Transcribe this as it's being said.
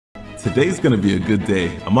today's gonna be a good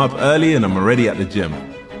day. I'm up early and I'm already at the gym.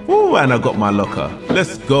 Ooh, and I got my locker.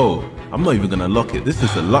 Let's go. I'm not even gonna lock it. This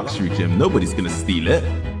is a luxury gym. Nobody's gonna steal it.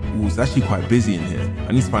 Ooh, it's actually quite busy in here.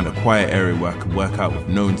 I need to find a quiet area where I can work out with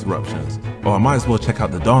no interruptions. Oh, I might as well check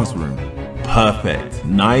out the dance room. Perfect.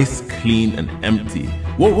 Nice, clean, and empty.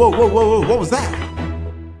 Whoa, whoa, whoa, whoa, whoa, what was that?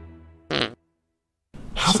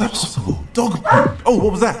 How's that possible? Dog poop. Oh,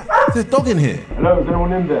 what was that? There's a dog in here. Hello, is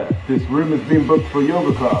anyone in there? This room has been booked for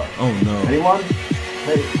yoga class. Oh no. Anyone?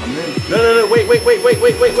 Hey, I'm in. No, wait.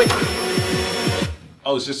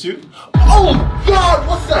 Oh, it's just you? Oh God,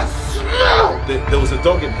 what's that smell? There was a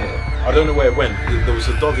dog in here. I don't know where it went. There was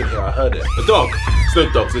a dog in here, I heard it. A dog? It's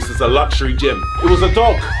no dogs, this is a luxury gym. It was a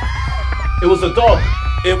dog. It was a dog.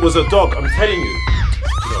 It was a dog, I'm telling you.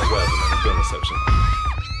 No, whatever, man, gym reception.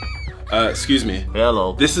 Excuse me.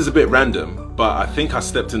 Hello. This is a bit random, but I think I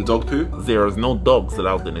stepped in dog poo. There is no dogs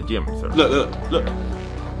allowed in the gym, sir. Look.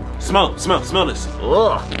 Smell this.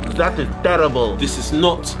 Ugh, that is terrible. This is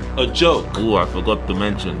not a joke. Oh, I forgot to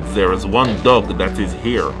mention, there is one dog that is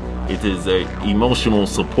here. It is a emotional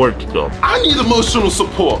support dog. I need emotional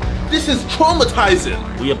support. This is traumatizing.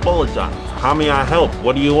 We apologize. How may I help?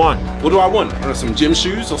 What do you want? What do I want? Some gym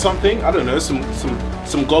shoes or something? I don't know, some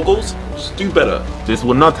goggles? Just do better. This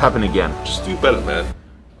will not happen again. Just do better, man.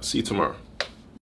 See you tomorrow.